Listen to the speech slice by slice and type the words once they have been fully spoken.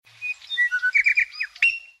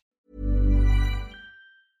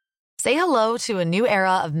Say hello to a new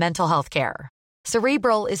era of mental health care.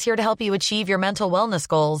 Cerebral is here to help you achieve your mental wellness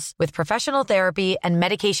goals with professional therapy and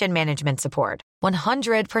medication management support.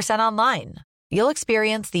 100% online. You'll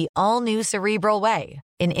experience the all-new Cerebral Way,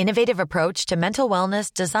 an innovative approach to mental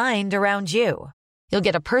wellness designed around you. You'll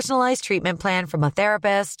get a personalized treatment plan from a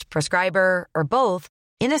therapist, prescriber, or both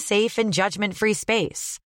in a safe and judgment-free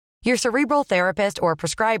space. Your Cerebral therapist or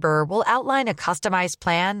prescriber will outline a customized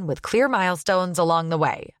plan with clear milestones along the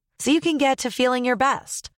way, so you can get to feeling your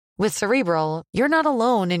best. With Cerebral, you're not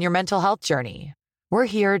alone in your mental health journey. We're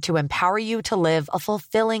here to empower you to live a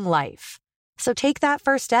fulfilling life. So take that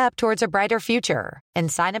first step towards a brighter future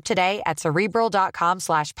and sign up today at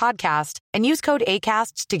Cerebral.com/podcast and use code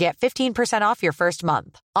ACAST to get 15% off your first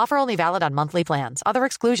month. Offer only valid on monthly plans. Other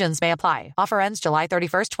exclusions may apply. Offer ends July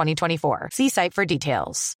 31st, 2024. See site for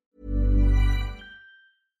details.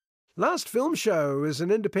 Last Film Show is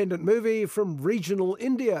an independent movie from regional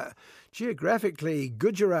India. Geographically,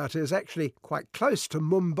 Gujarat is actually quite close to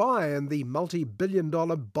Mumbai and the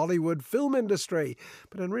multi-billion-dollar Bollywood film industry,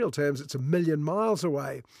 but in real terms it's 1,000,000 miles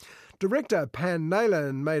away. Director Pan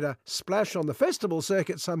Nalin made a splash on the festival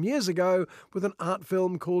circuit some years ago with an art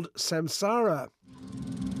film called Samsara.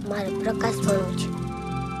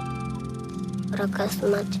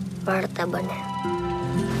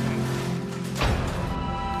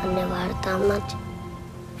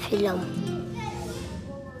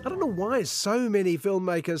 I don't know why so many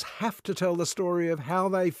filmmakers have to tell the story of how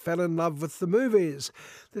they fell in love with the movies.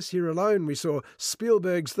 This year alone we saw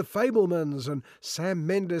Spielberg's The Fabelmans and Sam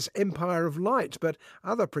Mendes' Empire of Light, but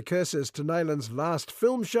other precursors to Nalin's Last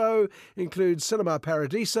Film Show include Cinema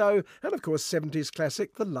Paradiso and of course 70s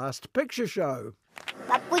classic The Last Picture Show.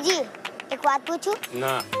 Bapuji, ek baat puchu?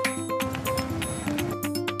 Nah.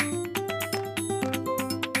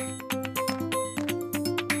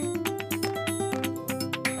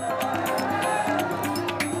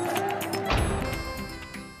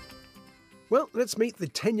 Well, let's meet the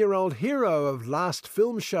 10-year-old hero of Last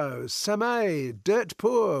Film Show, Samay, dirt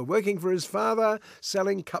poor, working for his father,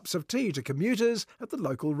 selling cups of tea to commuters at the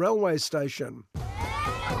local railway station.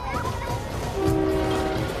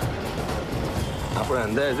 આપણે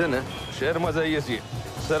અંદાજ છે ને શહેરમાં જઈએ છીએ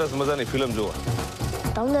સરસ મજાની film જોવા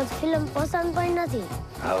તમને ફિલ્મ પસંદ પણ નથી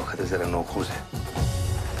આ વખતે જરા નોખું છે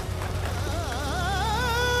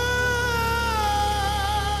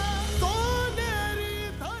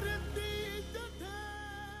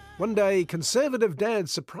One day, conservative dad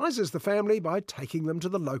surprises the family by taking them to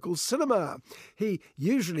the local cinema. He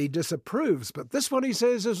usually disapproves, but this one, he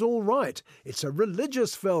says, is all right. It's a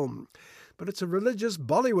religious film. But it's a religious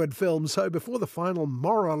Bollywood film, so before the final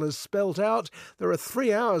moral is spelt out, there are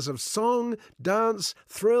 3 hours of song, dance,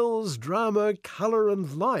 thrills, drama, colour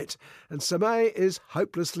and light. And Samay is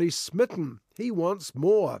hopelessly smitten. He wants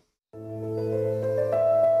more.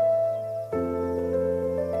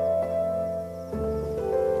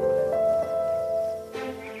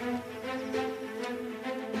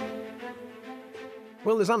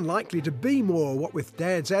 Well, there's unlikely to be more, what with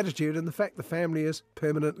Dad's attitude and the fact the family is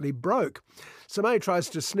permanently broke. Samay tries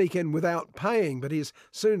to sneak in without paying, but he's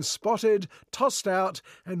soon spotted, tossed out,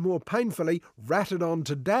 and more painfully ratted on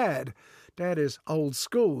to Dad. Dad is old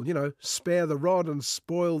school, spare the rod and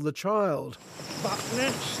spoil the child.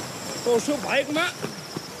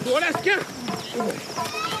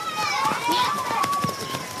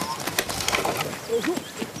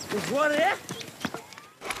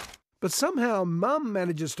 But somehow Mum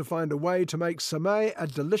manages to find a way to make Samay a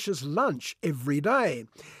delicious lunch every day.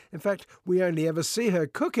 In fact, we only ever see her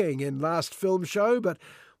cooking in Last Film Show, but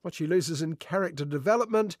what she loses in character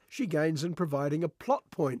development, she gains in providing a plot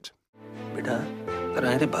point. બેટા તારે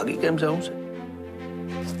અહીંથી ભાગી કેમ જવું છે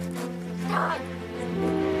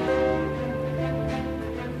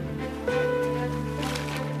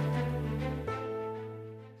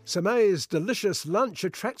Samay's delicious lunch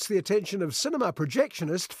attracts the attention of cinema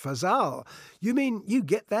projectionist Fazal. You mean you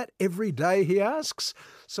get that every day, he asks?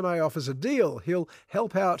 Samay offers a deal. He'll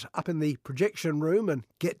help out up in the projection room and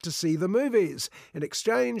get to see the movies. In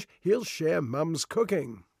exchange, he'll share Mum's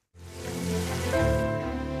cooking.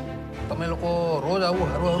 તમે લોકો રોજ આવું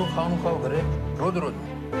હરું ખાવાનું ખાઓ ઘરે રોજ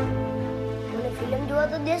મને film જોવા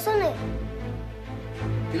તો દેશો ને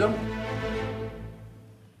ફિલ્મ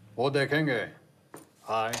वो देखेंगे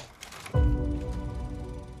Hi.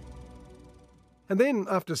 And then,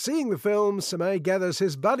 after seeing the film, Samay gathers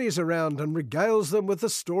his buddies around and regales them with the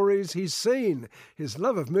stories he's seen. His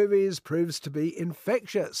love of movies proves to be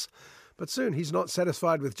infectious. But soon he's not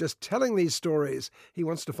satisfied with just telling these stories. He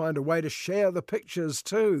wants to find a way to share the pictures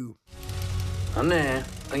too. અને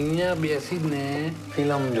અહીંયા બેસીને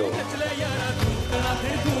film જો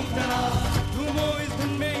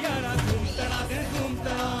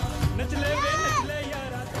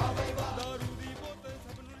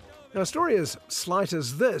Now, a story as slight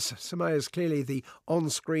as this, Samay is clearly the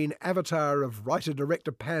on-screen avatar of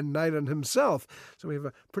writer-director Pan Nalin himself, so we have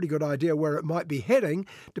a pretty good idea where it might be heading.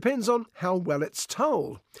 Depends on how well it's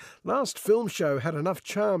told. Last film show had enough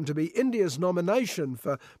charm to be India's nomination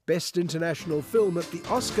for Best International Film at the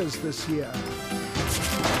Oscars this year.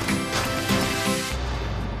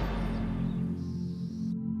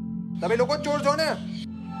 તમે લોકો ચોર છો ને?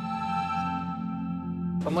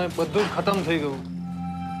 તમે બધું જ ખતમ થઈ ગયું.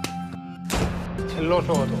 છેલ્લો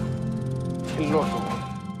શો હતો. છેલ્લો show.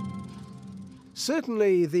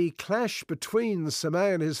 Certainly the clash between Samay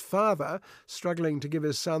and his father, struggling to give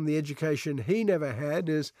his son the education he never had,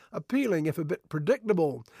 is appealing if a bit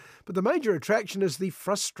predictable. But the major attraction is the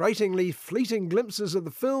frustratingly fleeting glimpses of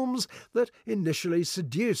the films that initially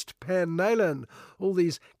seduced Pan Nalin, all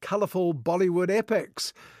these colourful Bollywood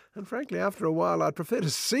epics. And frankly, after a while, I'd prefer to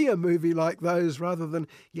see a movie like those rather than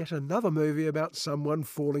yet another movie about someone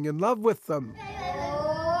falling in love with them.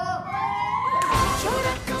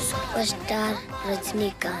 Superstar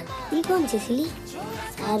Rajnikant. ये कौन सी सिली?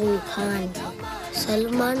 शाहरुख खान जी,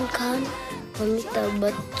 सलमान खान, अमिताभ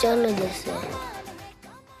बच्चन जैसे.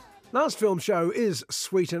 Last film show is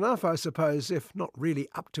sweet enough, I suppose, if not really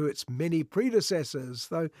up to its many predecessors,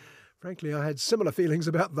 though frankly I had similar feelings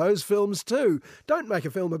about those films too. Don't make a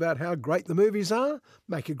film about how great the movies are,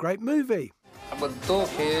 make a great movie. બધો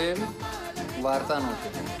ખેલ વાર્તાનો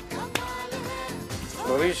છે.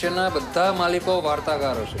 ભવિષ્યના બધા માલિકો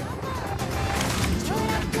વાર્તાકારો છે.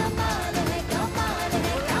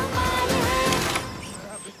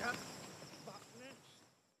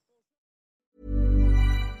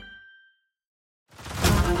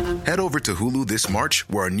 Head over to Hulu this March,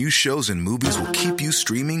 where our new shows and movies will keep you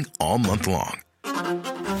streaming all month long.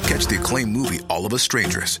 Catch the acclaimed movie All of Us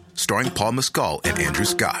Strangers, starring Paul Mescal and Andrew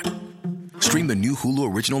Scott. Stream the new Hulu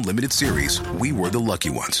original limited series We Were the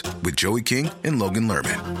Lucky Ones with Joey King and Logan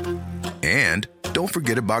Lerman. And don't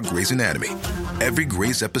forget about Grey's Anatomy. Every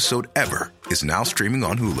Grey's episode ever is now streaming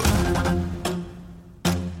on Hulu.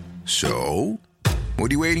 So,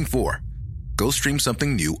 what are you waiting for? Go stream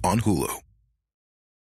something new on Hulu.